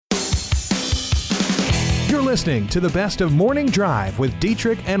You're listening to the best of Morning Drive with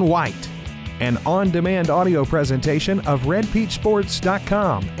Dietrich and White, an on-demand audio presentation of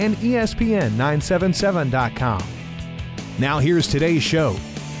RedPeachSports.com and ESPN977.com. Now here's today's show.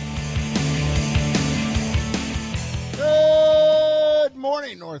 Good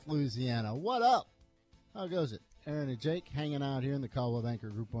morning, North Louisiana. What up? How goes it? Aaron and Jake hanging out here in the Caldwell Banker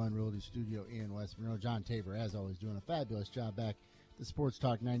Group 1 Realty Studio in West Monroe. John Tabor, as always, doing a fabulous job back at the Sports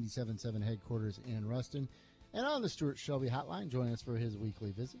Talk 97.7 headquarters in Ruston. And on the Stuart Shelby Hotline, joining us for his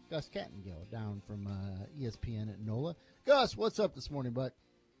weekly visit, Gus Cattingill, down from ESPN at NOLA. Gus, what's up this morning, bud?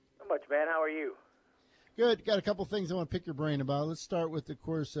 Not much, man. How are you? Good. Got a couple things I want to pick your brain about. Let's start with, of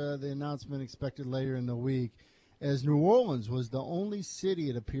course, the announcement expected later in the week, as New Orleans was the only city,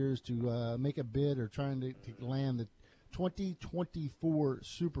 it appears, to make a bid or trying to land the 2024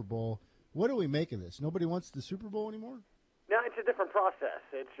 Super Bowl. What do we make of this? Nobody wants the Super Bowl anymore? No, it's a different process.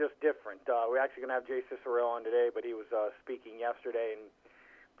 It's just different. We're actually going to have Jay Cicero on today, but he was speaking yesterday, and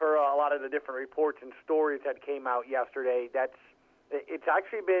per a lot of the different reports and stories that came out yesterday, it's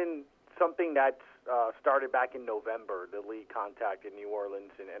actually been something that's started back in November. The league contacted New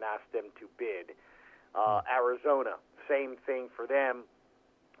Orleans and asked them to bid. Arizona, same thing for them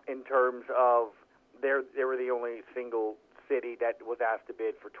in terms of they were the only single city that was asked to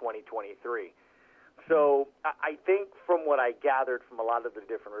bid for 2023. So I think from what I gathered from a lot of the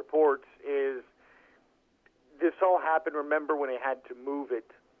different reports is this all happened, remember, when they had to move it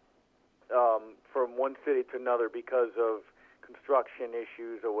from one city to another because of construction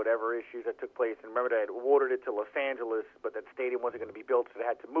issues or whatever issues that took place. And remember, they had ordered it to Los Angeles, but that stadium wasn't going to be built, so they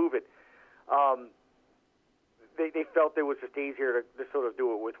had to move it. They felt it was just easier to sort of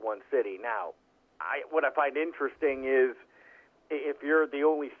do it with one city. Now, what I find interesting is if you're the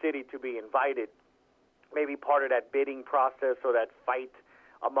only city to be invited, maybe part of that bidding process or that fight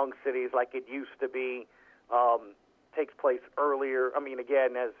among cities like it used to be takes place earlier. I mean,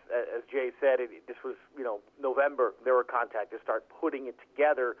 again, as Jay said, this was, November. They were contacted to start putting it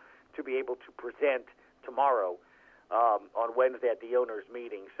together to be able to present tomorrow on Wednesday at the owners'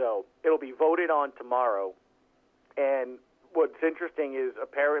 meeting. So it'll be voted on tomorrow. And what's interesting is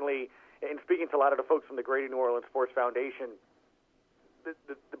apparently, in speaking to a lot of the folks from the Greater New Orleans Sports Foundation,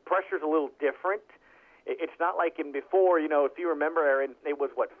 the pressure's a little different. It's not like in before, if you remember, Aaron, it was,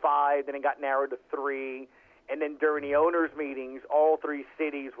 5, then it got narrowed to 3, and then during the owners' meetings, all 3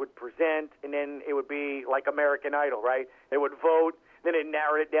 cities would present, and then it would be like American Idol, right? They would vote, then it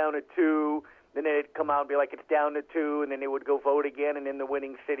narrowed it down to 2, then it'd come out and be like it's down to 2, and then they would go vote again, and then the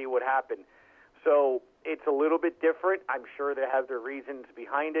winning city would happen. So it's a little bit different. I'm sure they have their reasons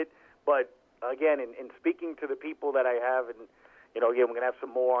behind it, but again, in speaking to the people that I have, and again, we're going to have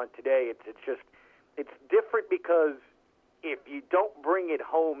some more on today, it's different because if you don't bring it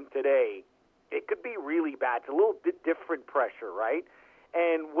home today, it could be really bad. It's a little bit different pressure, right?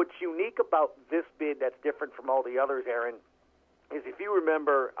 And what's unique about this bid that's different from all the others, Aaron, is if you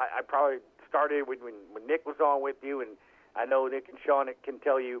remember, I probably started when Nick was on with you, and I know Nick and Sean can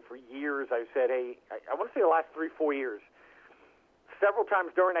tell you for years I've said, hey, I want to say the last 3-4 years, several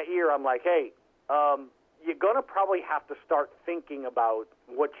times during that year I'm like, hey, you're going to probably have to start thinking about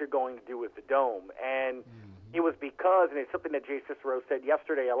what you're going to do with the Dome. And it was because, and it's something that Jay Cicero said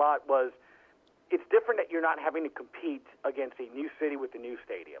yesterday a lot, was it's different that you're not having to compete against a new city with a new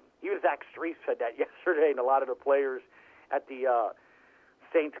stadium. Even Zach Streif said that yesterday, and a lot of the players at the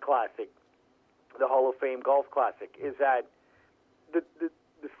Saints Classic, the Hall of Fame Golf Classic, is that the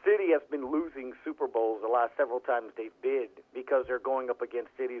city has been losing Super Bowls the last several times they've bid because they're going up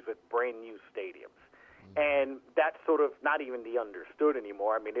against cities with brand new stadiums. And that's sort of not even the understood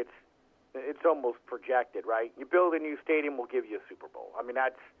anymore. I mean, it's almost projected, right? You build a new stadium, we'll give you a Super Bowl. I mean,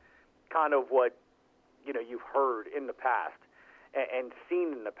 that's kind of what, you've heard in the past and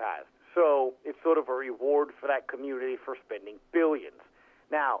seen in the past. So it's sort of a reward for that community for spending billions.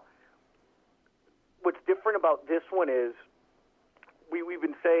 Now, what's different about this one is we've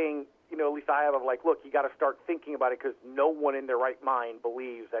been saying, at least I have, look, you got to start thinking about it because no one in their right mind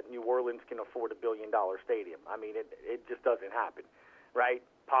believes that New Orleans can afford $1 billion stadium. I mean, it just doesn't happen, right?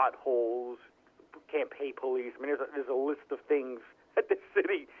 Potholes, can't pay police. I mean, there's a list of things that the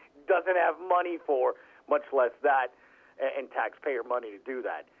city doesn't have money for, much less that, and taxpayer money to do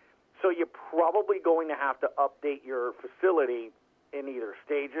that. So you're probably going to have to update your facility in either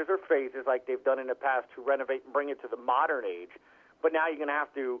stages or phases like they've done in the past to renovate and bring it to the modern age. But now you're going to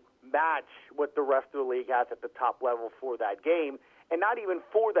have to match what the rest of the league has at the top level for that game, and not even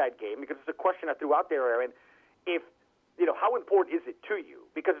for that game, because it's a question I threw out there, Aaron. If how important is it to you?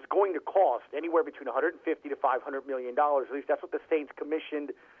 Because it's going to cost anywhere between $150 to $500 million. At least that's what the Saints commissioned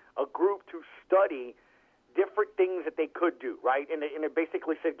a group to study different things that they could do, right? And it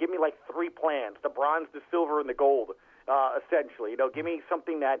basically said, give me like 3 plans: the bronze, the silver, and the gold. Essentially, give me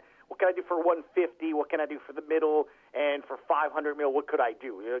something that. What can I do for 150? What can I do for the middle? And for 500 mil, what could I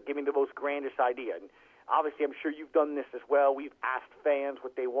do? Give me the most grandest idea. And obviously, I'm sure you've done this as well. We've asked fans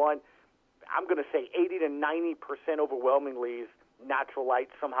what they want. I'm going to say 80 to 90% overwhelmingly is natural light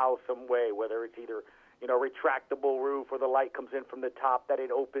somehow, some way, whether it's either retractable roof or the light comes in from the top that it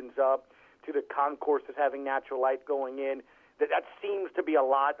opens up, to the concourses having natural light going in. That seems to be a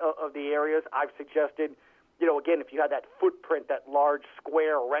lot of the areas. I've suggested, again, if you had that footprint, that large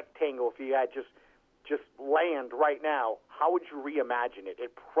square rectangle, if you had just land right now, how would you reimagine it?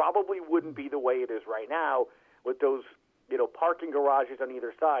 It probably wouldn't be the way it is right now with those, parking garages on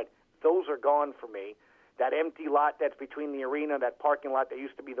either side. Those are gone for me. That empty lot that's between the arena, that parking lot that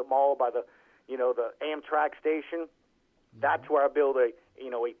used to be the mall by the, the Amtrak station, that's where I build a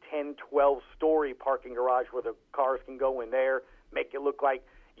 10, 12-story parking garage where the cars can go in there, make it look like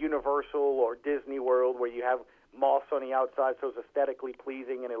Universal or Disney World, where you have moss on the outside so it's aesthetically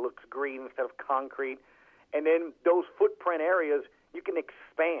pleasing and it looks green instead of concrete. And then those footprint areas, you can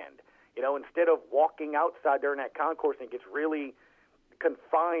expand. Instead of walking outside during that concourse and it gets really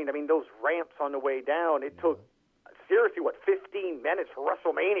confined. I mean, those ramps on the way down, it took, seriously, 15 minutes for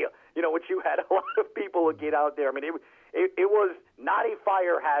WrestleMania, which you had a lot of people to get out there. I mean, it was not a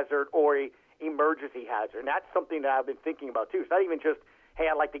fire hazard or a emergency hazard. And that's something that I've been thinking about, too. It's not even just, hey,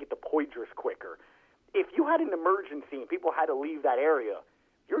 I'd like to get the pointers quicker. If you had an emergency and people had to leave that area,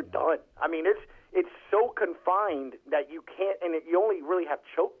 you're done. I mean, it's so confined that you can't, and you only really have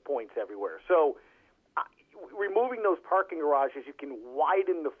choke points everywhere. So removing those parking garages, you can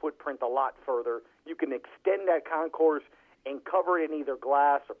widen the footprint a lot further. You can extend that concourse and cover it in either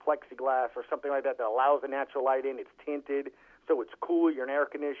glass or plexiglass or something like that allows the natural light in. It's tinted, so it's cool. You're in air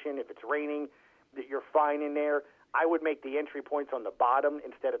conditioned. If it's raining, that you're fine in there. I would make the entry points on the bottom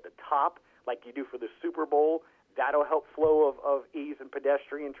instead of the top, like you do for the Super Bowl. That'll help flow of ease and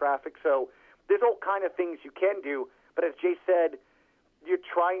pedestrian traffic. So there's all kind of things you can do. But as Jay said, you're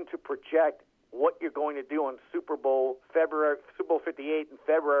trying to project what you're going to do on Super Bowl 58 in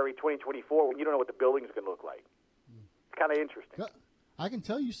February 2024 when you don't know what the building is going to look like. It's kind of interesting. I can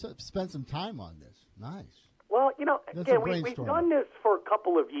tell you spent some time on this. Nice. Well, again, we've done this for a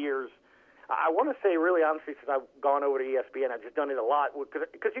couple of years. I want to say, really honestly, since I've gone over to ESPN, I've just done it a lot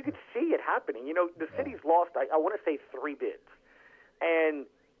because you could see it happening. The city's lost, I want to say, 3 bids. And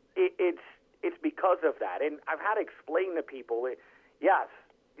it's because of that. And I've had to explain to people, yes,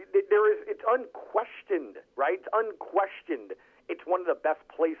 it's unquestioned, right? It's unquestioned. It's one of the best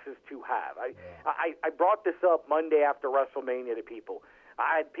places to have. I brought this up Monday after WrestleMania to people.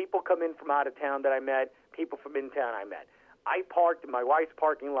 I had people come in from out of town that I met, people from in town I met. I parked in my wife's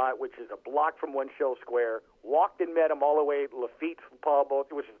parking lot, which is a block from One Shell Square, walked and met them all the way at Lafitte's Pub,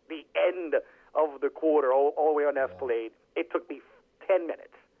 which is the end of the quarter, all the way on Escalade. It took me 10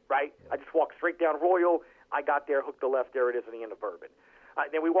 minutes, right? I just walked straight down Royal. I got there, hooked the left, there it is, at the end of Bourbon.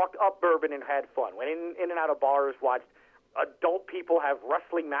 Then we walked up Bourbon and had fun. Went in and out of bars, watched adult people have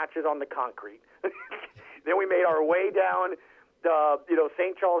wrestling matches on the concrete. Then we made our way down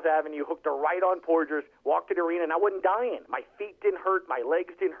St. Charles Avenue, hooked her right on Porgers, walked to the arena, and I wasn't dying. My feet didn't hurt. My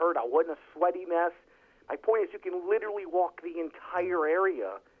legs didn't hurt. I wasn't a sweaty mess. My point is you can literally walk the entire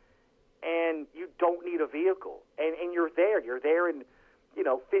area, and you don't need a vehicle. And you're there. You're there in,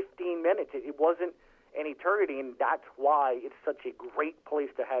 15 minutes. It wasn't an eternity, and that's why it's such a great place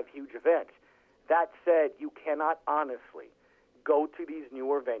to have huge events. That said, you cannot honestly go to these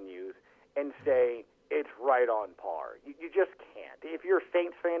newer venues and say it's right on par. You just can't. If you're a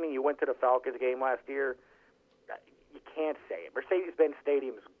Saints fan and you went to the Falcons game last year, you can't say it. Mercedes-Benz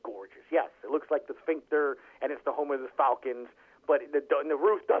Stadium is gorgeous. Yes, it looks like the sphincter, and it's the home of the Falcons, but the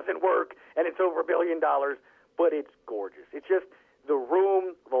roof doesn't work, and it's over $1 billion, but it's gorgeous. It's just the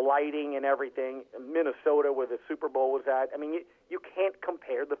room, the lighting, and everything. Minnesota, where the Super Bowl was at, I mean, you can't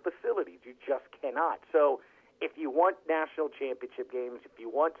compare the facilities. You just cannot. So if you want national championship games, if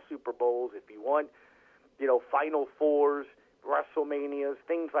you want Super Bowls, if you want Final Fours, WrestleManias,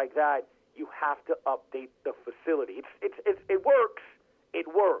 things like that, you have to update the facility. It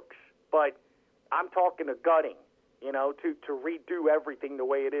works, but I'm talking a gutting, to redo everything the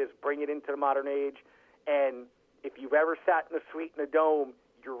way it is, bring it into the modern age. And if you've ever sat in a suite in a dome,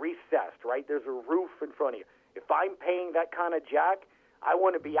 you're recessed, right? There's a roof in front of you. If I'm paying that kind of jack, I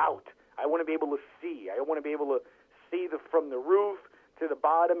want to be out. I want to be able to see. I want to be able to see from the roof to the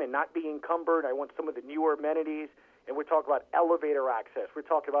bottom and not be encumbered. I want some of the newer amenities. And we're talking about elevator access. We're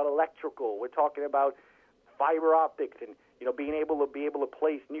talking about electrical. We're talking about fiber optics and being able to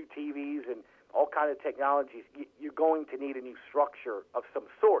place new TVs and all kind of technologies, you're going to need a new structure of some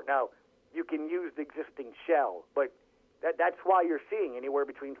sort. Now, you can use the existing shell, but that's why you're seeing anywhere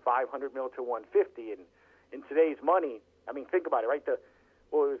between $500 million to $150. And in today's money, I mean, think about it, right? The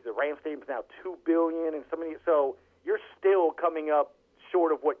Rams Stadium's now $2 billion, and so you're still coming up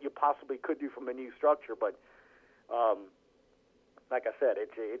short of what you possibly could do from a new structure. But like I said,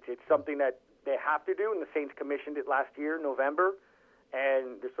 it's something that they have to do, and the Saints commissioned it last year, November,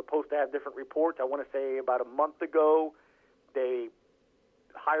 and they're supposed to have different reports. I want to say about a month ago, they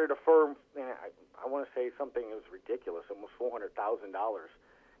hired a firm, and I want to say something that was ridiculous, almost $400,000,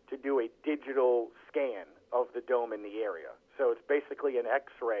 to do a digital scan of the dome in the area. So it's basically an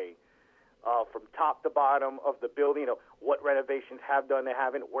X-ray from top to bottom of the building, what renovations have done, they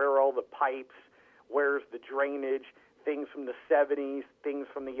haven't, where are all the pipes, where's the drainage, things from the 70s, things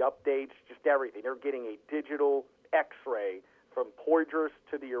from the updates, just everything. They're getting a digital X-ray from Poydras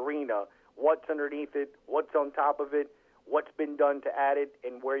to the arena, what's underneath it, what's on top of it, what's been done to add it,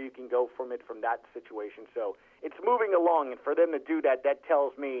 and where you can go from it from that situation. So it's moving along, and for them to do that, that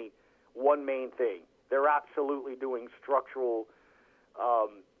tells me one main thing. They're absolutely doing structural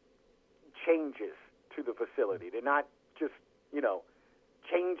changes to the facility. They're not just,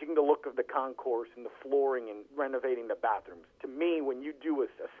 changing the look of the concourse and the flooring and renovating the bathrooms. To me, when you do a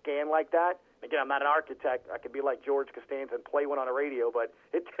scan like that, again, I'm not an architect. I could be like George Costanza and play one on a radio, but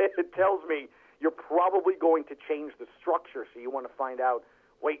it tells me you're probably going to change the structure, so you want to find out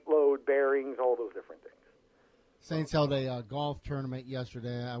weight load, bearings, all those different things. Saints held a golf tournament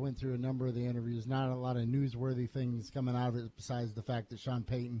yesterday. I went through a number of the interviews. Not a lot of newsworthy things coming out of it besides the fact that Sean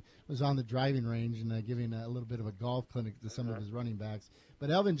Payton was on the driving range and giving a little bit of a golf clinic to some of his running backs. But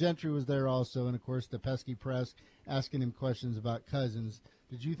Elvin Gentry was there also, and, of course, the pesky press asking him questions about Cousins.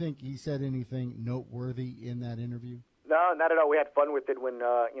 Did you think he said anything noteworthy in that interview? No, not at all. We had fun with it when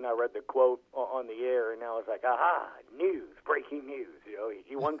I read the quote on the air, and I was like, aha, news, breaking news.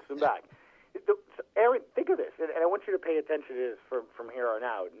 He wants them back. Aaron, think of this, and I want you to pay attention to this from here on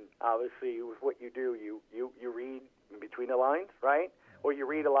out. And obviously, with what you do, you read in between the lines, right? Or you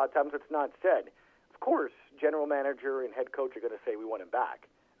read a lot of times it's not said. Of course, general manager and head coach are going to say we want him back.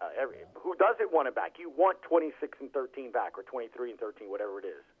 Who doesn't want him back? You want 26-13 back, or 23-13, whatever it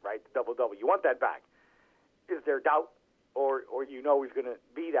is, right? Double. You want that back. Is there doubt, or he's going to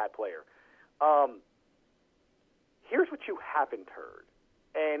be that player? Here's what you haven't heard.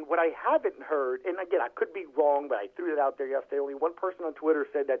 And what I haven't heard, and again, I could be wrong, but I threw it out there yesterday. Only one person on Twitter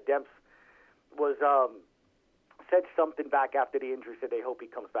said that Demps was said something back after the injury, said they hope he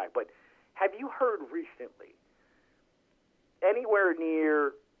comes back. But have you heard recently anywhere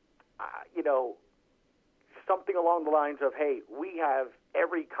near, something along the lines of, hey, we have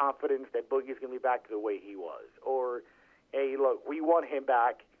every confidence that Boogie's going to be back to the way he was, or, hey, look, we want him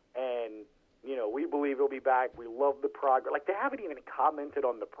back, and we believe he'll be back. We love the progress. Like, they haven't even commented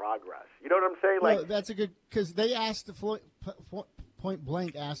on the progress. You know what I'm saying? Well, that's a good, because they asked point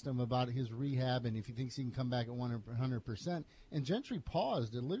blank asked him about his rehab and if he thinks he can come back at 100%. And Gentry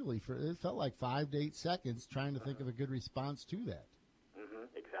paused and literally it felt like 5 to 8 seconds trying to think of a good response to that.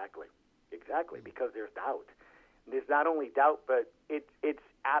 Exactly, because there's doubt. There's not only doubt, but it's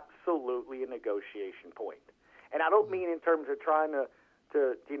absolutely a negotiation point. And I don't mean in terms of trying to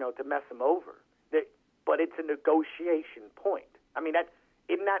mess him over. But it's a negotiation point. I mean,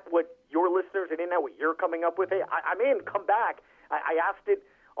 isn't that what your listeners, and isn't that what you're coming up with? Hey, I'm in, come back. I asked it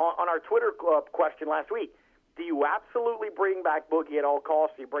on our Twitter question last week. Do you absolutely bring back Boogie at all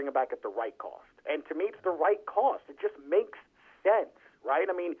costs, or do you bring him back at the right cost? And to me, it's the right cost. It just makes sense, right?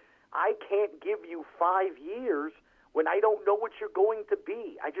 I mean, I can't give you 5 years when I don't know what you're going to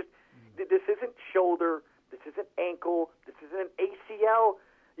be. This isn't shoulder, this isn't ankle, this isn't an ACL,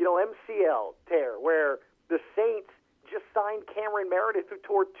 MCL tear, where the Saints just signed Cameron Meredith, who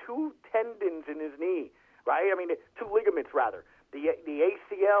tore 2 tendons in his knee, right? I mean, 2 ligaments, rather. The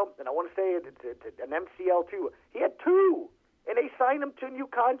ACL, and I want to say it's an MCL, too. He had 2, and they signed him to a new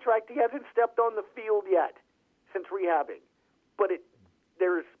contract. He hasn't stepped on the field yet since rehabbing. But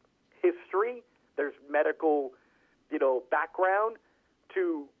there's history, there's medical, background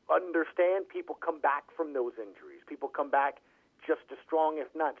to understand people come back from those injuries. People come back just as strong, if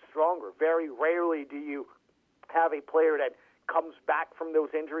not stronger. Very rarely do you have a player that comes back from those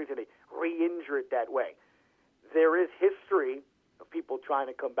injuries and they re-injure it that way. There is history of people trying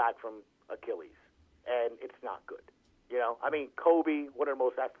to come back from Achilles, and it's not good. Kobe, one of the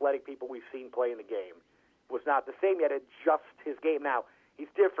most athletic people we've seen play in the game, was not the same. He had to adjust his game. Now,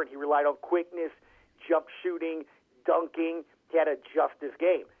 he's different. He relied on quickness, jump shooting, dunking. He had to adjust his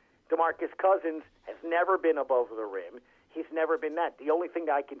game. DeMarcus Cousins has never been above the rim. He's never been that. The only thing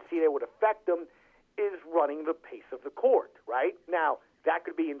that I can see that would affect him is running the pace of the court, right? Now, that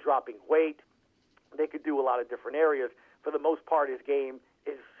could be in dropping weight. They could do a lot of different areas. For the most part, his game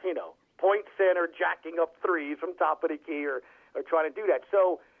is, point center, jacking up threes from top of the key or trying to do that.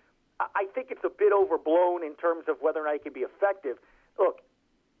 So I think it's a bit overblown in terms of whether or not he can be effective. Look,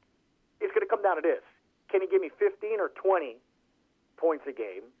 it's going to come down to this. Can he give me 15 or 20 points a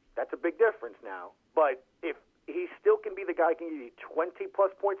game? That's a big difference now. But if he still can be the guy who can give you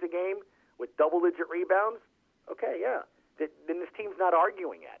 20-plus points a game with double-digit rebounds, okay, yeah. Then this team's not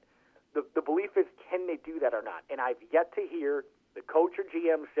arguing it. The belief is, can they do that or not? And I've yet to hear the coach or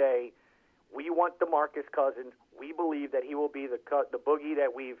GM say, we want DeMarcus Cousins. We believe that he will be the boogie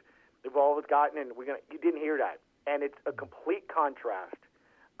that we've always gotten, and you didn't hear that. And it's a complete contrast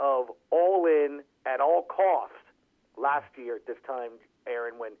of all in at all costs last year at this time,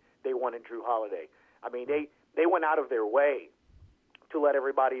 Aaron, when they wanted Drew Holiday. I mean, they went out of their way to let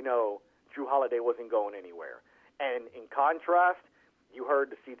everybody know Drew Holiday wasn't going anywhere. And in contrast, you heard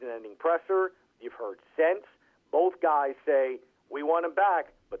the season-ending presser. You've heard since. Both guys say, we want him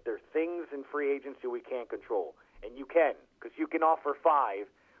back, but there's things in free agency we can't control. And you can, because you can offer 5,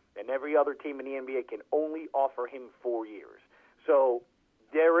 and every other team in the NBA can only offer him 4 years. So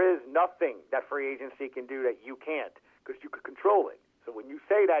there is nothing that free agency can do that you can't, because you could control it. So when you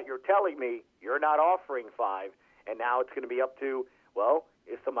say that, you're telling me you're not offering 5, and now it's going to be up to, well,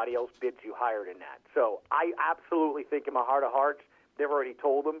 if somebody else bids you higher than that. So I absolutely think in my heart of hearts, they've already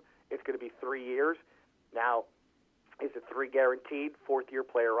told him it's going to be 3 years. Now, is it 3 guaranteed, 4th-year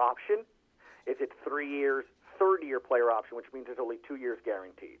player option? Is it 3 years, 3rd-year player option, which means there's only 2 years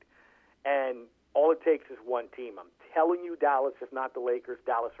guaranteed? And all it takes is one team. I'm telling you, Dallas, if not the Lakers,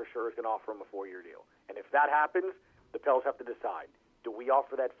 Dallas for sure is going to offer him a 4-year deal. And if that happens, the Pels have to decide, do we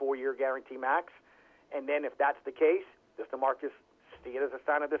offer that 4-year guarantee max? And then if that's the case, does DeMarcus see it as a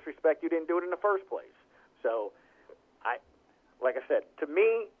sign of disrespect? You didn't do it in the first place. So, like I said, to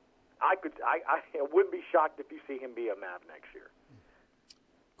me, I wouldn't be shocked if you see him be a Mav next year.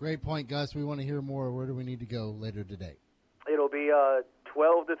 Great point, Gus. We want to hear more. Where do we need to go later today? It'll be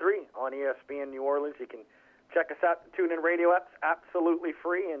 12 to 3 on ESPN New Orleans. You can check us out. TuneIn Radio app's absolutely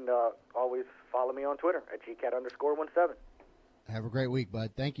free, and always follow me on Twitter at GCAT_17. Have a great week,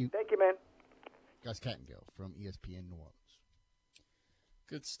 bud. Thank you. Thank you, man. Gus Kattengill from ESPN New Orleans.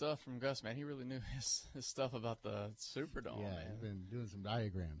 Good stuff from Gus, man. He really knew his stuff about the Superdome. Yeah, man. he's been doing some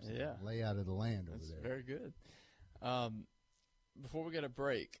diagrams. Yeah. Layout of the land over That's there. very good. Before we get a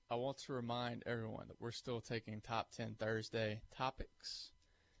break, I want to remind everyone that we're still taking Top 10 Thursday topics.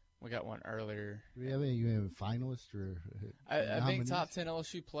 We got one earlier. Do we have any finalists or I think top 10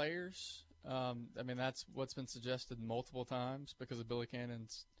 LSU players. That's what's been suggested multiple times because of Billy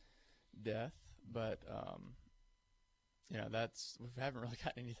Cannon's death. But, we haven't really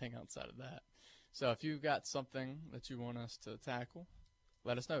got anything outside of that. So if you've got something that you want us to tackle,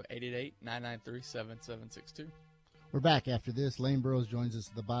 let us know. 888-993-7762. We're back after this. Lane Burroughs joins us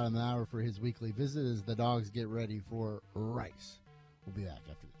at the bottom of the hour for his weekly visit as the Dogs get ready for Rice. We'll be back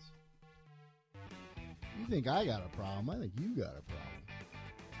after this. You think I got a problem? I think you got a problem.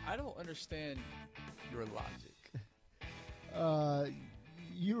 I don't understand your logic.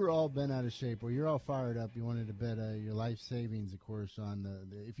 You were all bent out of shape, or you're all fired up. You wanted to bet your life savings, of course, on the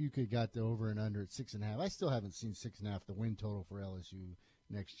if you could got the over and under at 6.5. I still haven't seen 6.5, the win total for LSU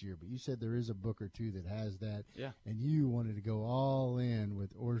next year, but you said there is a book or two that has that. Yeah. And you wanted to go all in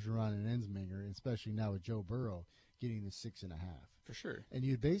with Orgeron and Ensminger, especially now with Joe Burrow getting the 6.5. For sure. And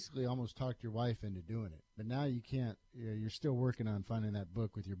you basically almost talked your wife into doing it, but now you can't. You're still working on finding that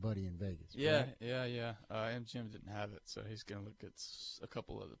book with your buddy in Vegas. Yeah, correct? yeah. MGM didn't have it, so he's going to look at a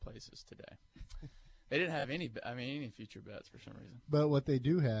couple other places today. They didn't have any future bets for some reason. But what they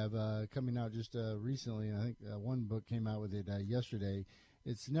do have coming out just recently, and I think one book came out with it yesterday.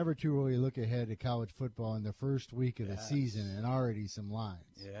 It's never too early to look ahead to college football in the first week of the season, and already some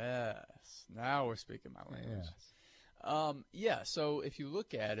lines. Yes. Now we're speaking my language. Yes. So if you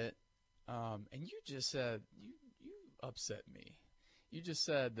look at it, and you just said, you upset me. You just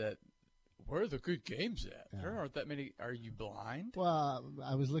said that where are the good games at? Yeah. There aren't that many. Are you blind? Well,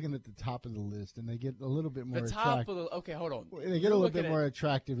 I was looking at the top of the list, and they get a little bit more attractive. Okay, hold on. They get a little bit more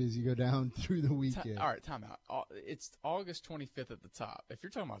attractive as you go down through the weekend. All right, time out. It's August 25th at the top. If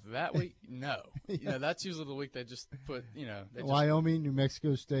you're talking about that week, no. Yeah. that's usually the week they just put, Wyoming, New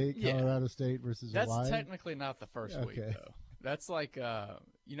Mexico State, Colorado State versus That's Hawaii. technically not the first week, though. That's like,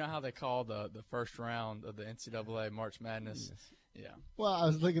 you know how they call the first round of the NCAA March Madness? Yes. Yeah. Well, I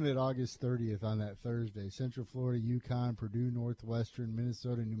was looking at August 30th on that Thursday. Central Florida, UConn, Purdue, Northwestern,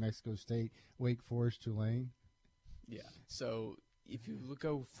 Minnesota, New Mexico State, Wake Forest, Tulane. Yeah. So if you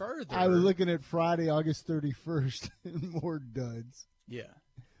go further. I was looking at Friday, August 31st, and more duds. Yeah.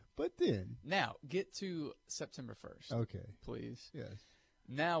 But then. Now, get to September 1st. Okay. Please. Yes.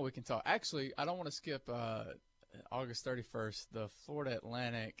 Now we can talk. Actually, I don't want to skip August 31st, the Florida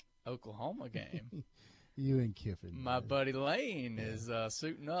Atlantic-Oklahoma game. You and Kiffin. My buddy Lane is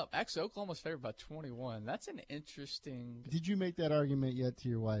suiting up. Actually, Oklahoma's favored by 21. That's an interesting. Did you make that argument yet to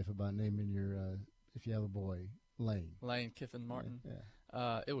your wife about naming your, if you have a boy, Lane? Lane Kiffin Martin?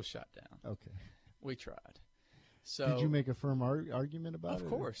 Yeah. It was shot down. Okay. We tried. So did you make a firm argument about it? Of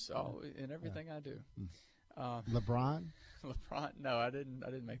course. In everything I do. LeBron? LeBron? No, I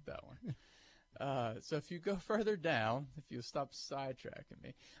didn't make that one. So if you go further down, if you stop sidetracking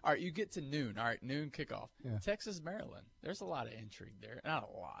me. All right, you get to noon. All right, noon kickoff. Yeah. Texas, Maryland. There's a lot of intrigue there. Not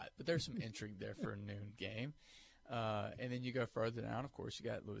a lot, but there's some intrigue there for a noon game. And then you go further down, of course, you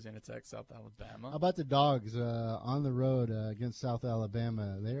got Louisiana Tech, South Alabama. How about the Dogs on the road against South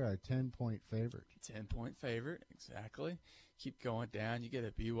Alabama? They are a 10-point favorite. 10-point favorite, exactly. Keep going down. You get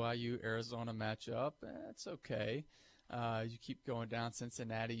a BYU-Arizona matchup. That's okay. You keep going down,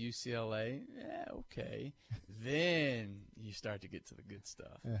 Cincinnati, UCLA. Okay. Then you start to get to the good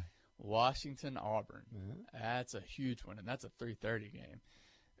stuff. Yeah. Washington, Auburn. Yeah. That's a huge one, and that's a 3:30 game.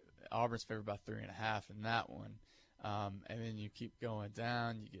 Auburn's favored by 3.5 in that one. And then you keep going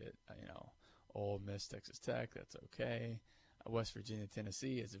down. You get, Ole Miss, Texas Tech. That's okay. West Virginia,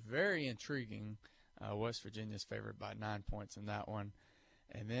 Tennessee is very intriguing. West Virginia's favored by 9 points in that one.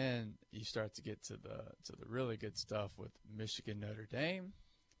 And then you start to get to the really good stuff with Michigan, Notre Dame.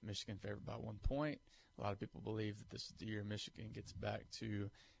 Michigan favored by 1 point. A lot of people believe that this is the year Michigan gets back to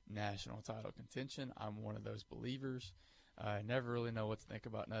national title contention. I'm one of those believers. I never really know what to think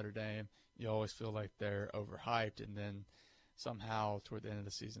about Notre Dame. You always feel like they're overhyped, and then somehow toward the end of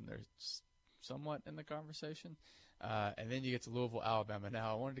the season they're somewhat in the conversation. And then you get to Louisville, Alabama.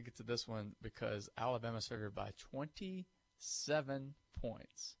 Now, I wanted to get to this one because Alabama's favored by 27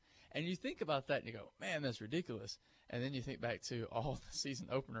 points. And you think about that and you go, man, that's ridiculous. And then you think back to all the season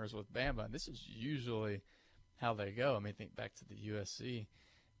openers with Bama, and this is usually how they go. I mean, think back to the USC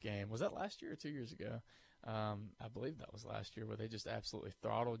game. Was that last year or 2 years ago? I believe that was last year where they just absolutely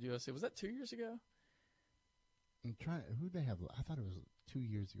throttled USC. Was that 2 years ago? I'm trying. Who they have? I thought it was 2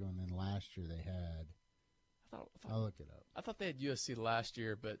 years ago, and then last year they had. I'll look it up. I thought they had USC last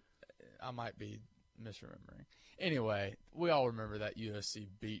year, but I might be misremembering. Anyway, we all remember that USC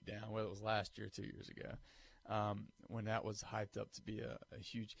beatdown, whether it was last year or 2 years ago, when that was hyped up to be a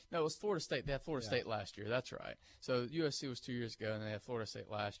huge – no, it was Florida State. They had Florida State last year. That's right. So USC was 2 years ago, and they had Florida State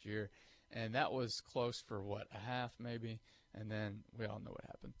last year. And that was close for, a half maybe? And then we all know what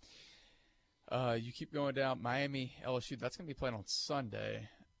happened. You keep going down. Miami, LSU, that's going to be played on Sunday.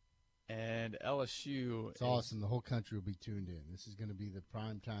 And LSU. It's awesome. The whole country will be tuned in. This is going to be the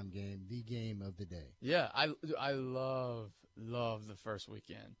primetime game, the game of the day. Yeah, I love the first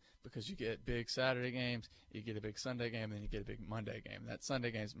weekend because you get big Saturday games, you get a big Sunday game, and then you get a big Monday game. That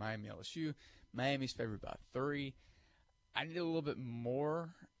Sunday game is Miami, LSU. Miami's favored by 3. I need a little bit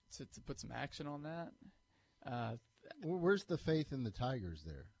more to put some action on that. Where's the faith in the Tigers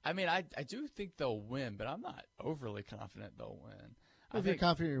there? I mean, I do think they'll win, but I'm not overly confident they'll win. If you're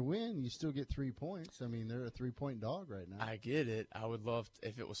confident you'll win, you still get 3 points. I mean, they're a 3-point dog right now. I get it. I would love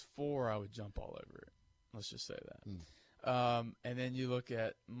if it was 4, I would jump all over it. Let's just say that. And then you look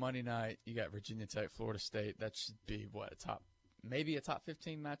at Monday night, you got Virginia Tech, Florida State. That should be, maybe a top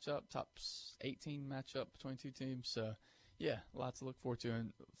 15 matchup, top 18 matchup between two teams. So, yeah, lots to look forward to.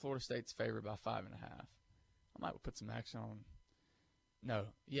 And Florida State's favored by 5.5. I might put some action on. No,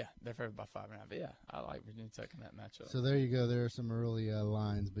 yeah, they're favored by 5.5. Yeah, I like Virginia Tech in that matchup. So there you go. There are some early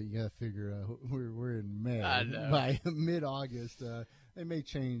lines, but you got to figure we're in May. I know. By mid-August, they may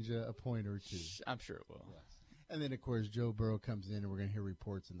change a point or two. I'm sure it will. Yes. And then, of course, Joe Burrow comes in, and we're going to hear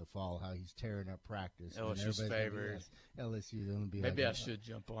reports in the fall how he's tearing up practice. LSU's favored. LSU going to be maybe like I should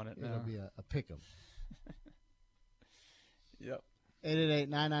jump on it now. It'll be a pick 'em. Yep.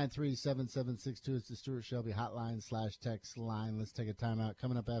 888-993-7762. It's the Stuart Shelby hotline/text line. Let's take a timeout.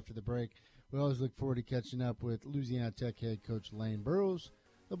 Coming up after the break, we always look forward to catching up with Louisiana Tech head coach Lane Burroughs.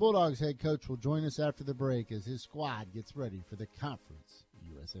 The Bulldogs head coach will join us after the break as his squad gets ready for the Conference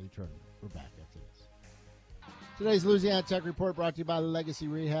USA Tournament. We're back after this. Today's Louisiana Tech Report brought to you by Legacy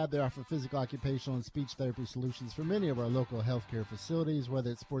Rehab. They offer physical, occupational, and speech therapy solutions for many of our local healthcare facilities.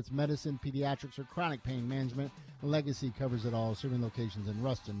 Whether it's sports medicine, pediatrics, or chronic pain management, Legacy covers it all, serving locations in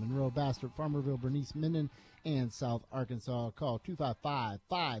Ruston, Monroe, Bastrop, Farmerville, Bernice, Minden, and South Arkansas. Call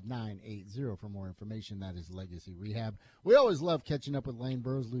 255-5980 for more information. That is Legacy Rehab. We always love catching up with Lane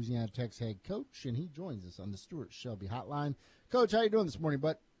Burroughs, Louisiana Tech's head coach, and he joins us on the Stuart Shelby Hotline. Coach, how you doing this morning,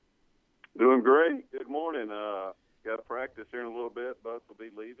 bud? Doing great. Good morning. Got to practice here in a little bit. Bus will be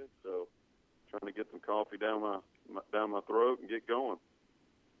leaving, so trying to get some coffee down my throat and get going.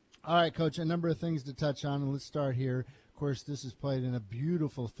 All right, Coach, a number of things to touch on, and let's start here. Of course, this is played in a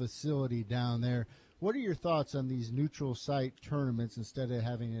beautiful facility down there. What are your thoughts on these neutral site tournaments instead of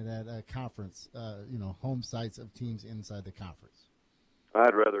having it at a conference, home sites of teams inside the conference?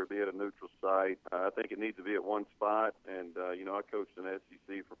 I'd rather it be at a neutral site. I think it needs to be at one spot. And, I coached in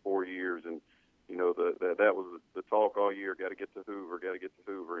SEC for 4 years, and, that was the talk all year, got to get to Hoover.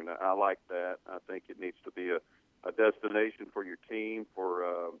 And I like that. I think it needs to be a destination for your team,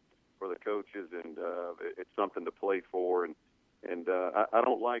 for the coaches, and it's something to play for. And I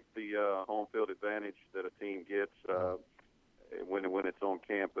don't like the home field advantage that a team gets when it's on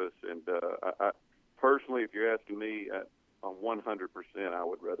campus. And I personally, if you're asking me, on 100%, I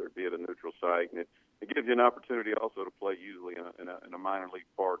would rather it be at a neutral site, and it gives you an opportunity also to play usually in a minor league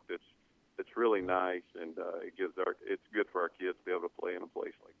park that's really nice, and it's good for our kids to be able to play in a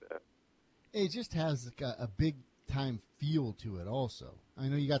place like that. It just has a big time feel to it. Also, I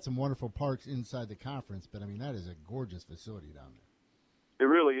know you got some wonderful parks inside the conference, but I mean that is a gorgeous facility down there. It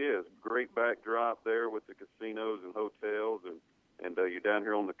really is. Great backdrop there with the casinos and hotels, and you're down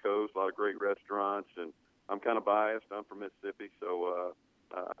here on the coast. A lot of great restaurants, and I'm kind of biased. I'm from Mississippi, so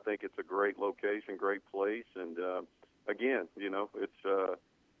I think it's a great location, great place, and again,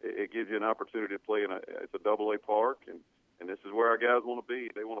 it gives you an opportunity to play it's a AA park, and this is where our guys want to be.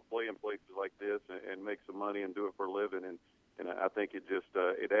 They want to play in places like this and make some money and do it for a living, and I think it just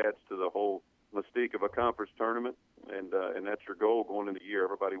it adds to the whole mystique of a conference tournament, and that's your goal going into the year.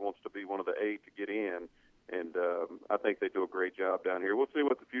 Everybody wants to be one of the 8 to get in. And I think they do a great job down here. We'll see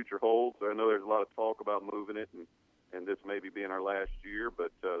what the future holds. I know there's a lot of talk about moving it, and this maybe being our last year,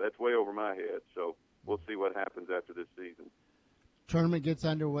 but that's way over my head. So we'll see what happens after this season. Tournament gets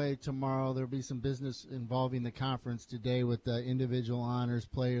underway tomorrow. There'll be some business involving the conference today with the individual honors,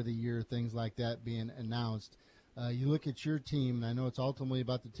 player of the year, things like that being announced. You look at your team, and I know it's ultimately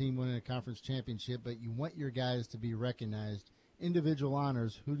about the team winning a conference championship, but you want your guys to be recognized. Individual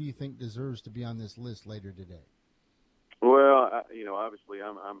honors, who do you think deserves to be on this list later today? Well, obviously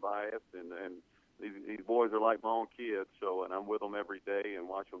I'm biased, and these boys are like my own kids, and I'm with them every day and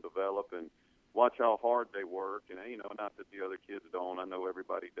watch them develop and watch how hard they work. And not that the other kids don't. I know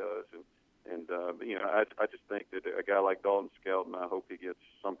everybody does, and I just think that a guy like Dalton Skelton, I hope he gets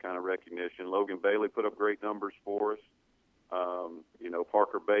some kind of recognition. Logan Bailey put up great numbers for us.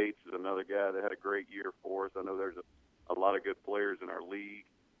 Parker Bates is another guy that had a great year for us. I know there's a lot of good players in our league.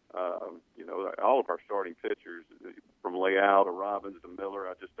 All of our starting pitchers, from Leal to Robbins to Miller,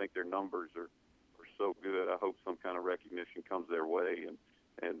 I just think their numbers are so good. I hope some kind of recognition comes their way.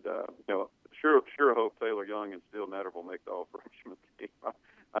 And sure hope Taylor Young and Steele Netterville make the all-freshman team.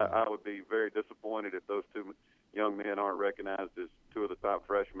 I would be very disappointed if those two young men aren't recognized as two of the top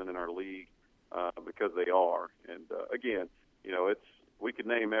freshmen in our league because they are. And, again, we could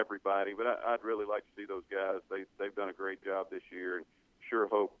name everybody, but I'd really like to see those guys. They've done a great job this year, and sure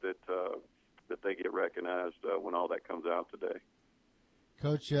hope that they get recognized when all that comes out today.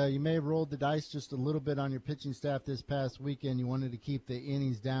 Coach, you may have rolled the dice just a little bit on your pitching staff this past weekend. You wanted to keep the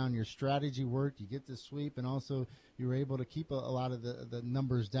innings down. Your strategy worked. You get the sweep, and also you were able to keep a lot of the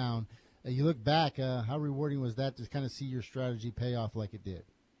numbers down. You look back, how rewarding was that to kind of see your strategy pay off like it did?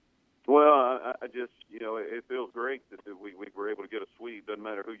 Well, I just, it feels great that we were able to get a sweep. Doesn't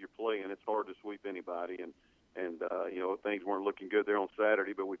matter who you're playing. It's hard to sweep anybody. And things weren't looking good there on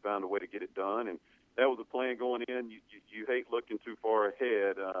Saturday, but we found a way to get it done. And that was the plan going in. You hate looking too far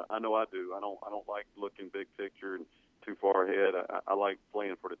ahead. I know I do. I don't like looking big picture and too far ahead. I like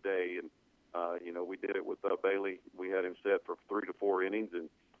playing for the day. And, we did it with Bailey. We had him set for 3 to 4 innings and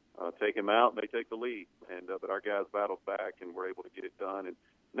take him out, and they take the lead. And but our guys battled back and were able to get it done. And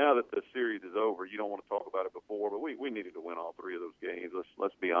now that the series is over, you don't want to talk about it before, but we needed to win all 3 of those games.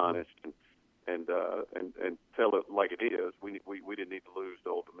 Let's be honest and tell it like it is. We didn't need to lose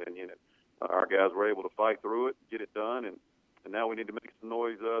to Old Dominion. And our guys were able to fight through it, get it done, and now we need to make some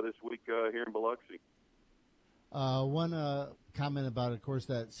noise this week here in Biloxi. One comment about, of course,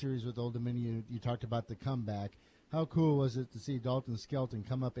 that series with Old Dominion, you talked about the comeback. How cool was it to see Dalton Skelton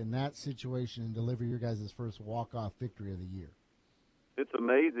come up in that situation and deliver your guys' first walk-off victory of the year? It's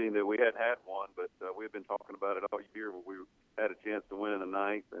amazing that we hadn't had one, but we've been talking about it all year. We had a chance to win in the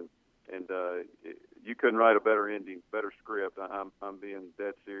ninth, and you couldn't write a better ending, better script. I'm being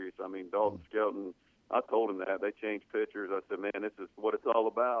dead serious. I mean, Dalton Skelton, I told him that. They changed pitchers. I said, man, this is what it's all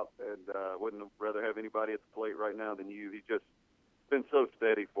about, and wouldn't rather have anybody at the plate right now than you. He's just been so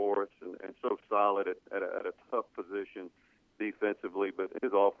steady for us and so solid at a tough position defensively, but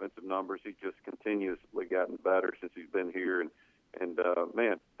his offensive numbers, he's just continuously gotten better since he's been here. And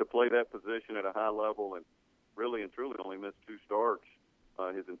man, to play that position at a high level and really and truly only missed 2 starts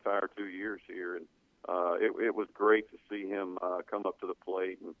his entire 2 years here. And it was great to see him come up to the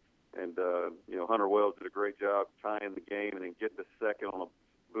plate. And Hunter Wells did a great job tying the game and then getting the second on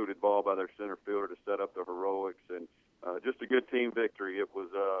a booted ball by their center fielder to set up the heroics. And just a good team victory. It was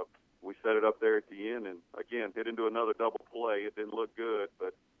we set it up there at the end and, again, hit into another double play. It didn't look good,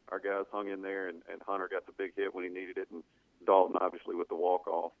 but our guys hung in there, and Hunter got the big hit when he needed it, and Dalton obviously with the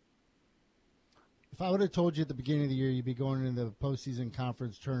walk-off. If I would have told you at the beginning of the year you'd be going into the postseason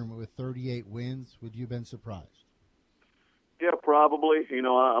conference tournament with 38 wins, would you have been surprised? Yeah, probably.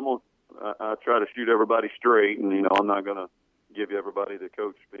 I try to shoot everybody straight, and I'm not going to give everybody the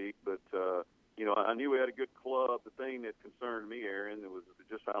coach speak, but I knew we had a good club. The thing that concerned me, Aaron, it was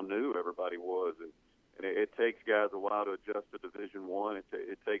just how new everybody was, and it takes guys a while to adjust to Division I.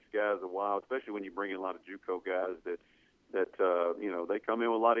 It takes guys a while, especially when you bring in a lot of JUCO guys that they come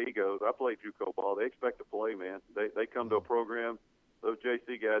in with a lot of egos. I play JUCO ball. They expect to play, man. They come to a program. Those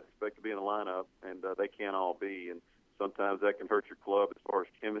JC guys expect to be in a lineup, and they can't all be. And sometimes that can hurt your club as far as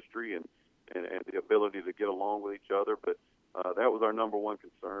chemistry and the ability to get along with each other. But that was our number one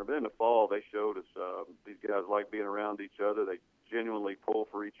concern. But in the fall, they showed us these guys like being around each other. They genuinely pull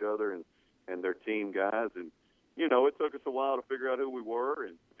for each other and their team guys. And, it took us a while to figure out who we were.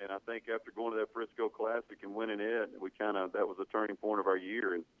 And I think after going to that Frisco Classic and winning it, that was the turning point of our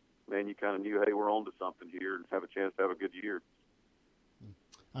year. And, man, you kind of knew, hey, we're on to something here and have a chance to have a good year.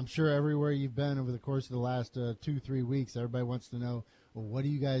 I'm sure everywhere you've been over the course of the last 2-3 weeks, everybody wants to know, well, what do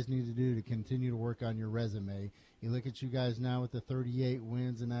you guys need to do to continue to work on your resume? You look at you guys now with the 38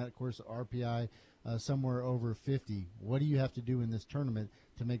 wins and that, of course, RPI somewhere over 50. What do you have to do in this tournament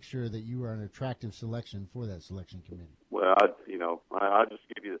to make sure that you are an attractive selection for that selection committee? Well, I just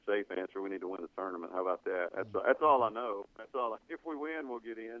give you the safe answer. We need to win the tournament. How about that? That's all I know. That's all. If we win, we'll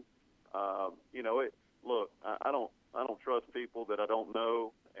get in. Look, I don't trust people that I don't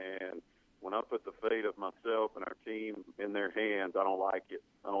know, and when I put the fate of myself and our team in their hands, I don't like it.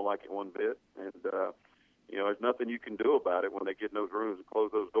 I don't like it one bit. And there's nothing you can do about it when they get in those rooms and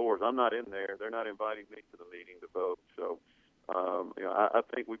close those doors. I'm not in there. They're not inviting me to the meeting to vote. So, I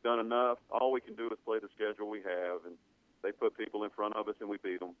think we've done enough. All we can do is play the schedule we have, and they put people in front of us and we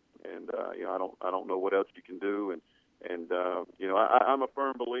beat them. And I don't know what else you can do. And I'm a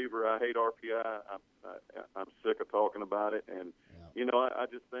firm believer. I hate RPI. I'm sick of talking about it. And I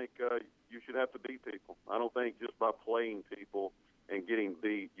just think you should have to beat people. I don't think just by playing people and getting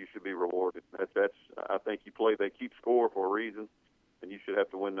beat, you should be rewarded. I think they keep score for a reason, and you should have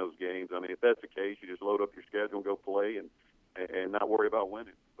to win those games. I mean, if that's the case, you just load up your schedule and go play and not worry about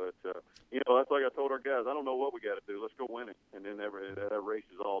winning. But that's like I told our guys. I don't know what we got to do. Let's go win it, and then that race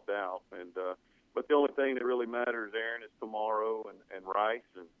is all doubt. And but the only thing that really matters, Aaron, is tomorrow and Rice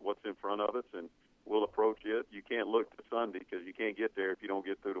and what's in front of us, and we'll approach it. You can't look to Sunday because you can't get there if you don't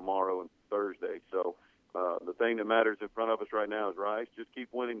get through tomorrow and Thursday. So the thing that matters in front of us right now is Rice. Just keep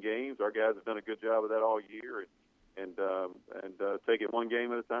winning games. Our guys have done a good job of that all year, and take it one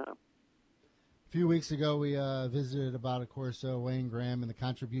game at a time. A few weeks ago, we visited about, of course, Wayne Graham and the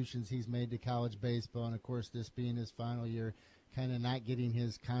contributions he's made to college baseball, and, of course, this being his final year, kind of not getting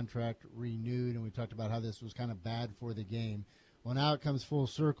his contract renewed, and we talked about how this was kind of bad for the game. Well, now it comes full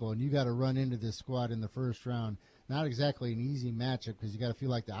circle, and you got to run into this squad in the first round. Not exactly an easy matchup because you got to feel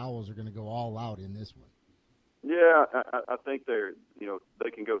like the Owls are going to go all out in this one. Yeah, I think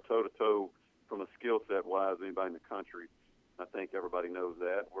they can go toe-to-toe from a skill set wise anybody in the country. I think everybody knows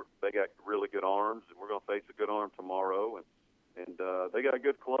that. They got really good arms, and we're going to face a good arm tomorrow, and they got a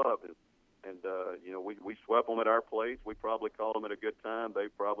good club. And we swept them at our place. We probably called them at a good time. They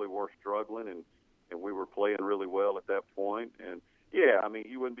probably were struggling, and we were playing really well at that point. And, yeah, I mean,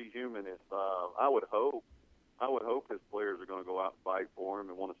 you wouldn't be human if I would hope his players are going to go out and fight for him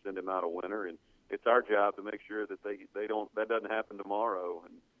and want to send him out a winner. And it's our job to make sure that that doesn't happen tomorrow.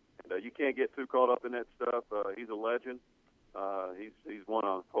 And you can't get too caught up in that stuff. He's a legend. He's won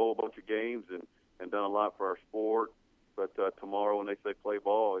a whole bunch of games and done a lot for our sport. But tomorrow when they say play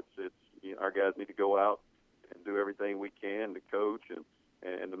ball, it's our guys need to go out do everything we can to coach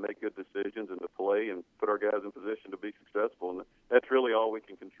and to make good decisions and to play and put our guys in position to be successful. And that's really all we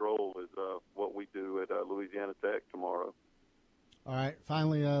can control is what we do at Louisiana Tech tomorrow. All right.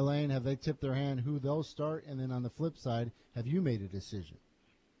 Finally, Lane, have they tipped their hand who they'll start? And then on the flip side, have you made a decision?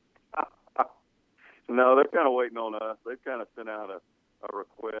 No, they're kind of waiting on us. They've kind of sent out a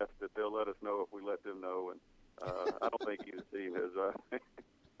request that they'll let us know if we let them know. And I don't think either team has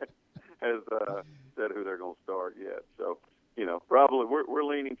said who they're going to start yet. So, probably we're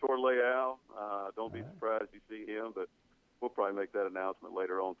leaning toward Leal. Don't be surprised you see him, but we'll probably make that announcement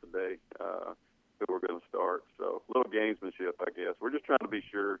later on today who we're going to start. So, a little gamesmanship, I guess. We're just trying to be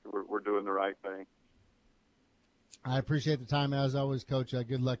sure we're doing the right thing. I appreciate the time, as always, Coach.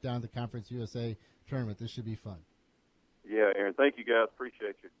 Good luck down at the Conference USA tournament. This should be fun. Yeah, Aaron. Thank you, guys.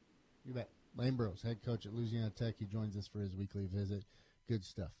 Appreciate you. You bet. Lane Burroughs, head coach at Louisiana Tech. He joins us for his weekly visit. Good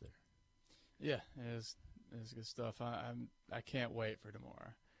stuff there. Yeah, it is good stuff. I can't wait for tomorrow.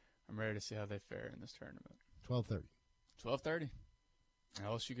 I'm ready to see how they fare in this tournament. 12:30. 12:30.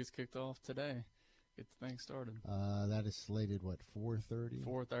 LSU gets kicked off today. Get the thing started. That is slated, 4:30?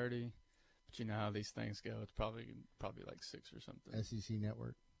 4:30. But you know how these things go. It's probably like 6 or something. SEC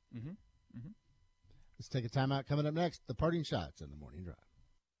Network. Mm-hmm. Mm-hmm. Let's take a timeout. Coming up next, the parting shots in the morning drive.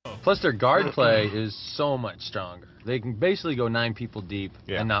 Plus, their guard play is so much stronger. They can basically go 9 people deep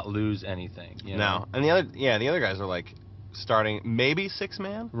and not lose anything. No, and the other guys are like starting maybe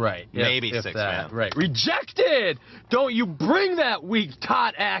 6-man. Right. Maybe if 6-man. Right. Rejected. Don't you bring that weak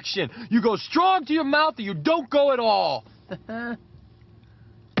tot action. You go strong to your mouth, or you don't go at all.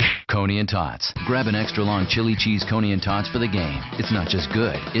 Coney and Tots. Grab an extra long chili cheese Coney and Tots for the game. It's not just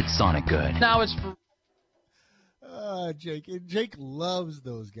good, it's Sonic good. Now it's for Jake loves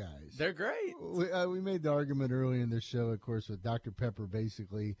those guys. They're great. We made the argument early in the show, of course, with Dr. Pepper.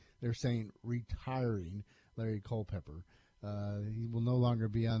 Basically, they're saying retiring Larry Culpepper. He will no longer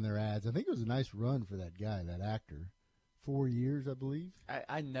be on their ads. I think it was a nice run for that guy, that actor. 4 years, I believe.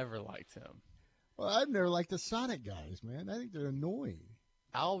 I never liked him. Well, I've never liked the Sonic guys, man. I think they're annoying.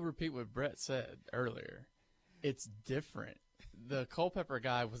 I'll repeat what Brett said earlier. It's different. The Culpepper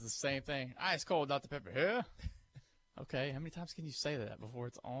guy was the same thing. Ice cold, Dr. Pepper. Yeah. Okay, how many times can you say that before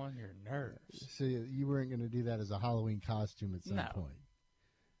it's on your nerves? So you weren't going to do that as a Halloween costume at some point.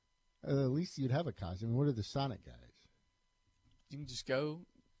 At least you'd have a costume. What are the Sonic guys? You can just go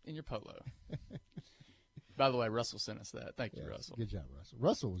in your polo. By the way, Russell sent us that. Thank you, Russell. Good job, Russell.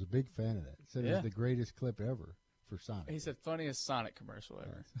 Russell was a big fan of that. Said it was the greatest clip ever for Sonic. He said funniest Sonic commercial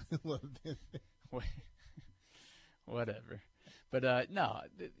ever. Whatever. But, no,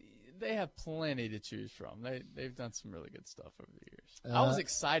 they have plenty to choose from. They've done some really good stuff over the years. I was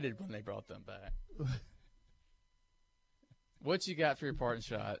excited when they brought them back. What you got for your parting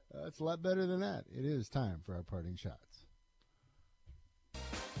shot? It's a lot better than that. It is time for our parting shots.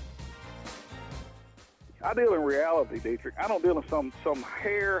 I deal in reality, Dietrich. I don't deal in some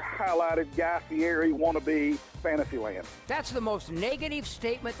hair-highlighted, Guy Fieri wannabe fantasy land. That's the most negative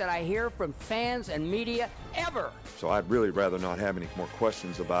statement that I hear from fans and media ever. So I'd really rather not have any more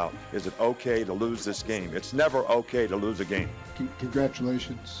questions about, is it okay to lose this game? It's never okay to lose a game.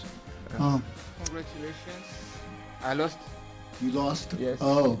 Congratulations. Congratulations. I lost. You lost? Yes.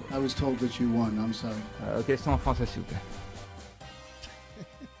 Oh, I was told that you won. I'm sorry. Question en français, s'il vous plaît.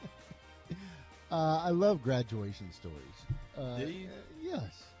 I love graduation stories. Do you?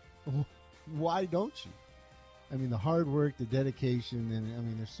 Yes. Why don't you? I mean, the hard work, the dedication, and I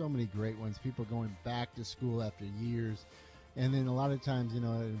mean, there's so many great ones. People going back to school after years, and then a lot of times, it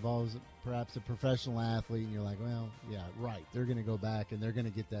involves perhaps a professional athlete, and you're like, well, yeah, right. They're going to go back and they're going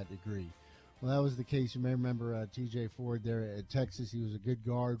to get that degree. Well, that was the case. You may remember T.J. Ford there at Texas. He was a good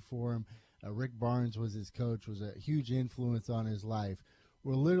guard for him. Rick Barnes was his coach, was a huge influence on his life.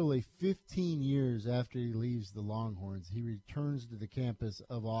 Well, literally 15 years after he leaves the Longhorns, he returns to the campus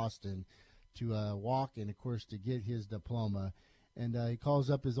of Austin to walk and, of course, to get his diploma. And he calls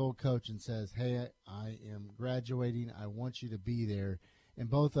up his old coach and says, hey, I am graduating. I want you to be there. And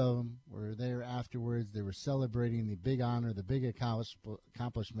both of them were there afterwards. They were celebrating the big honor, the big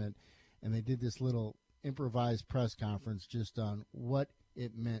accomplishment, and they did this little improvised press conference just on what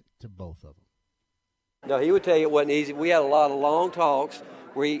it meant to both of them. No, he would tell you it wasn't easy. We had a lot of long talks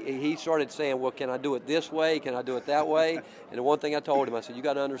where he started saying, well, can I do it this way? Can I do it that way? And the one thing I told him, I said, you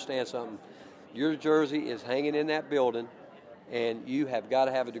got to understand something. Your jersey is hanging in that building, and you have got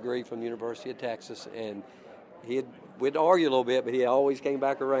to have a degree from the University of Texas. And we'd argue a little bit, but he always came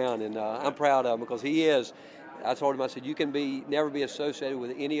back around, and I'm proud of him because he is. I told him, I said, you can never be associated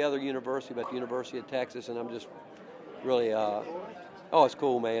with any other university but the University of Texas, and I'm just really Oh, it's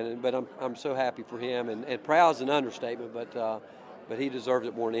cool, man. But I'm so happy for him, and proud is an understatement, but he deserves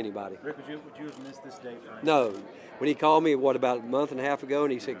it more than anybody. Rick, would you have missed this date? No. When he called me, about a month and a half ago,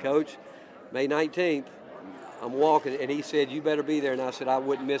 and he said, Coach, May 19th, I'm walking, and he said, you better be there. And I said, I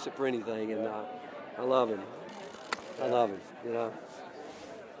wouldn't miss it for anything. And I love him. I love him, you know.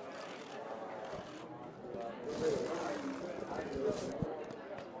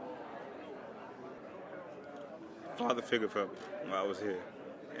 Father figure for me while I was here.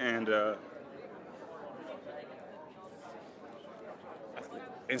 And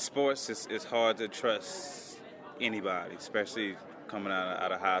in sports, it's hard to trust anybody, especially coming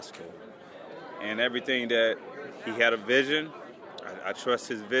out of high school. And everything that he had a vision, I trust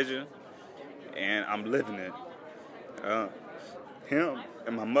his vision, and I'm living it. Him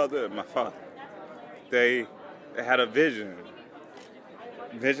and my mother and my father, they had a vision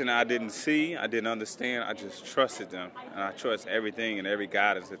I didn't see, I didn't understand. I just trusted them, and I trust everything and every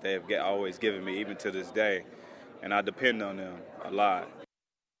guidance that they have always given me, even to this day, and I depend on them a lot.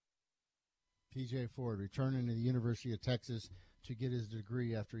 P.J. Ford returning to the University of Texas to get his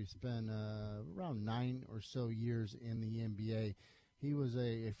degree after he spent around 9 or so years in the NBA. He was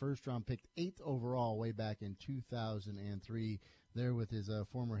a first-round pick, 8th overall, way back in 2003, there with his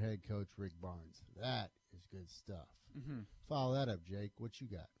former head coach, Rick Barnes. That is good stuff. Mm-hmm. Follow that up, Jake. What you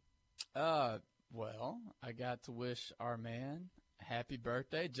got? Well, I got to wish our man happy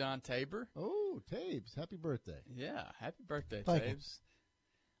birthday, John Tabor. Oh, Tabes, happy birthday. Yeah, happy birthday, Thank Tabes.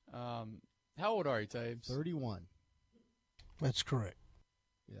 How old are you, Tabes? 31. That's correct.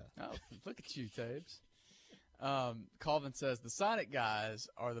 Yeah. Oh, look at you, Tabes. Colvin says, the Sonic guys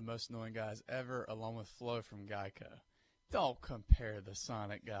are the most annoying guys ever, along with Flo from Geico. Don't compare the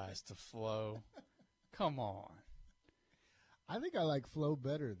Sonic guys to Flo. Come on. I think I like Flo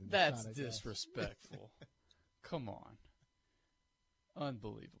better than That's Sonic disrespectful. Come on.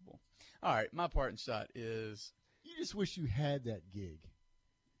 Unbelievable. All right, my parting shot is... You just wish you had that gig.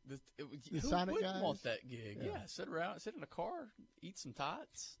 Who Sonic wouldn't guys? want that gig? Yeah. Sit in a car, eat some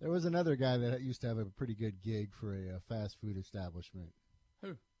tots. There was another guy that used to have a pretty good gig for a fast food establishment.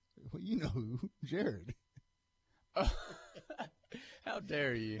 Who? Well, you know who. Jared. Oh, how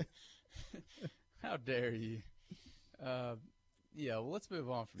dare you? How dare you? Yeah, well, let's move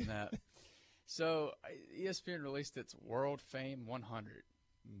on from that. So, ESPN released its World Fame 100,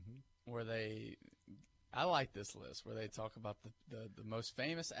 where I like this list, where they talk about the most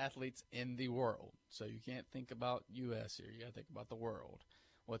famous athletes in the world. So you can't think about U.S. here. You got to think about the world,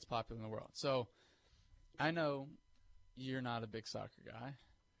 what's popular in the world. So I know you're not a big soccer guy,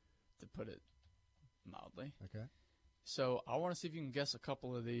 to put it mildly. Okay. So I want to see if you can guess a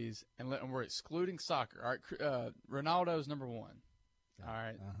couple of these, and we're excluding soccer. All right, Ronaldo's number one. All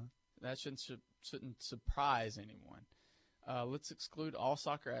right, that shouldn't surprise anyone. Let's exclude all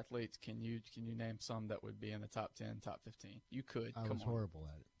soccer athletes. Can you name some that would be in the top 10, top 15? You could. I was horrible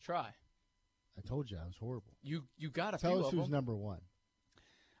at it. Try. I told you I was horrible. You got a few Tell of us them. who's number one.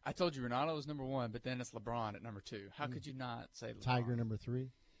 I told you Ronaldo was number one, but then it's LeBron at number two. How could you not say LeBron? Tiger number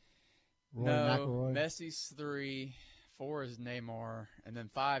 3? Roy No, McIlroy? Messi's 3. 4 is Neymar. And then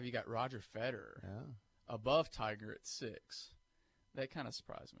 5, you got Roger Federer. Yeah. Above Tiger at 6. That kind of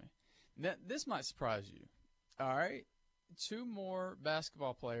surprised me. This might surprise you. All right. 2 more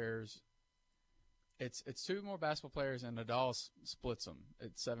basketball players. It's 2 more basketball players, and Nadal splits them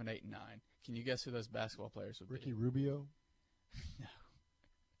at 7, 8, and 9. Can you guess who those basketball players would Ricky be? Rubio? No.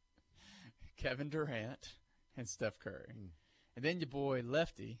 Kevin Durant and Steph Curry. And then your boy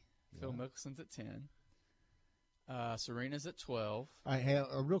Lefty, Phil Mickelson's at 10. Serena's at 12. All right,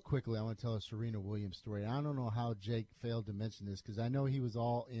 real quickly, I want to tell a Serena Williams story. I don't know how Jake failed to mention this because I know he was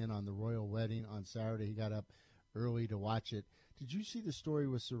all in on the royal wedding on Saturday. He got up early to watch it. Did you see the story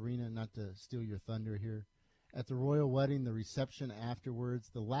with Serena, not to steal your thunder here? At the royal wedding, the reception afterwards,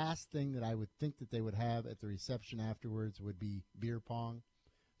 the last thing that I would think that they would have at the reception afterwards would be beer pong.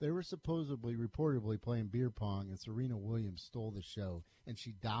 They were reportedly playing beer pong, and Serena Williams stole the show, and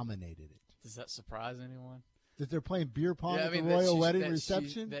she dominated it. Does that surprise anyone? That they're playing beer pong Yeah, at the royal wedding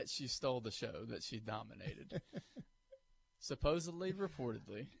reception? That she stole the show, that she dominated. Supposedly,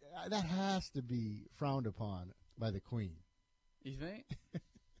 reportedly. That has to be frowned upon by the queen. You think?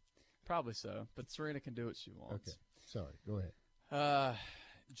 Probably so, but Serena can do what she wants. Okay, sorry, go ahead.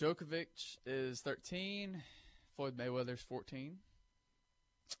 Djokovic is 13. Floyd Mayweather's 14.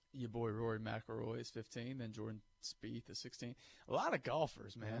 Your boy Rory McIlroy is 15. Then Jordan Spieth is 16. A lot of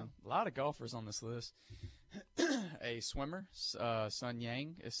golfers, man. Yeah. A lot of golfers on this list. A swimmer, Sun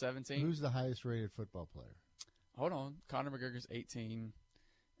Yang, is 17. Who's the highest-rated football player? Hold on. Conor McGregor's 18.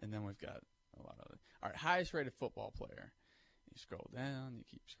 And then we've got a lot of other. All right, highest-rated football player You scroll down, you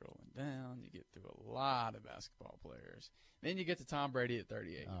keep scrolling down, you get through a lot of basketball players. Then you get to Tom Brady at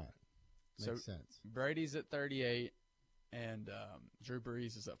 38. All right. Makes sense. Brady's at 38, and Drew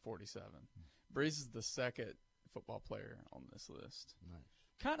Brees is at 47. Brees is the second football player on this list. Nice.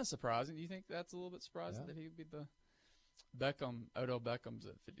 Kind of surprising. Do you think that's a little bit surprising that he would be the Odell Beckham's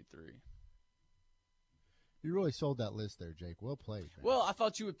at 53? You really sold that list there, Jake. Well played, man. Well, I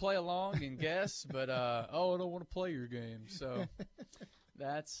thought you would play along and guess, but I don't want to play your game. So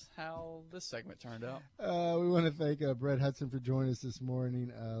that's how this segment turned out. We want to thank Brett Hudson for joining us this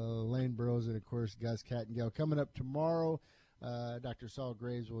morning, Lane Burrows, and, of course, Gus Cattengale. Coming up tomorrow, Dr. Saul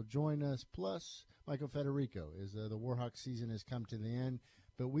Graves will join us, plus Michael Federico, as the Warhawk season has come to the end.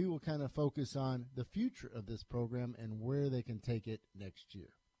 But we will kind of focus on the future of this program and where they can take it next year.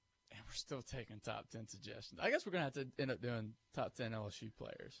 And we're still taking top 10 suggestions. I guess we're going to have to end up doing top 10 LSU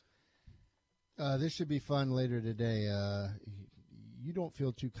players. This should be fun later today. You don't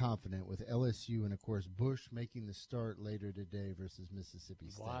feel too confident with LSU and, of course, Bush making the start later today versus Mississippi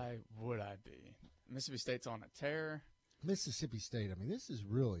State. Why would I be? Mississippi State's on a tear. Mississippi State, I mean, this is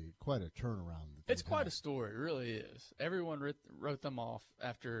really quite a turnaround. It's quite a story. It really is. Everyone wrote them off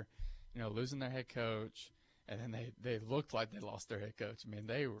after, losing their head coach. And then they looked like they lost their head coach. I mean,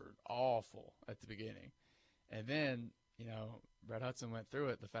 they were awful at the beginning. And then, Brett Hudson went through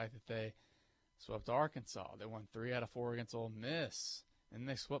it, the fact that they swept Arkansas. They won 3 out of 4 against Ole Miss. And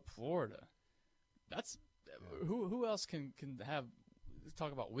they swept Florida. That's who else can have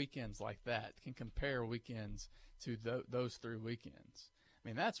talk about weekends like that, can compare weekends to those 3 weekends. I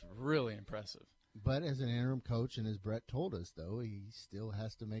mean, that's really impressive. But as an interim coach, and as Brett told us, though, he still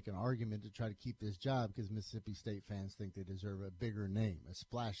has to make an argument to try to keep this job because Mississippi State fans think they deserve a bigger name, a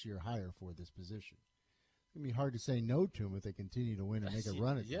splashier hire for this position. It's going to be hard to say no to them if they continue to win and make a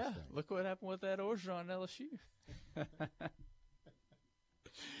run at this thing. Look what happened with that Orgeron LSU.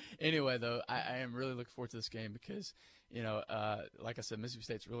 Anyway, though, I am really looking forward to this game because, like I said, Mississippi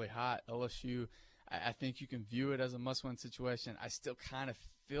State's really hot. LSU, I think you can view it as a must-win situation. I still kind of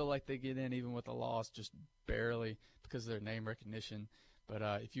feel like they get in even with a loss, just barely because of their name recognition. But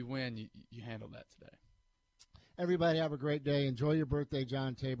if you win, you handle that today. Everybody have a great day. Enjoy your birthday,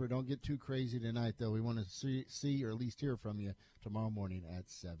 John Tabor. Don't get too crazy tonight, though. We want to see or at least hear from you tomorrow morning at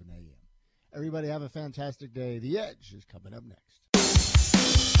 7 a.m. Everybody have a fantastic day. The Edge is coming up next.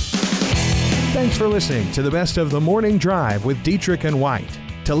 Thanks for listening to the Best of the Morning Drive with Dietrich and White.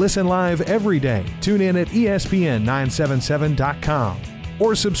 To listen live every day, tune in at ESPN977.com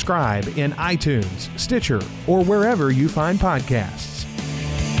or subscribe in iTunes, Stitcher, or wherever you find podcasts.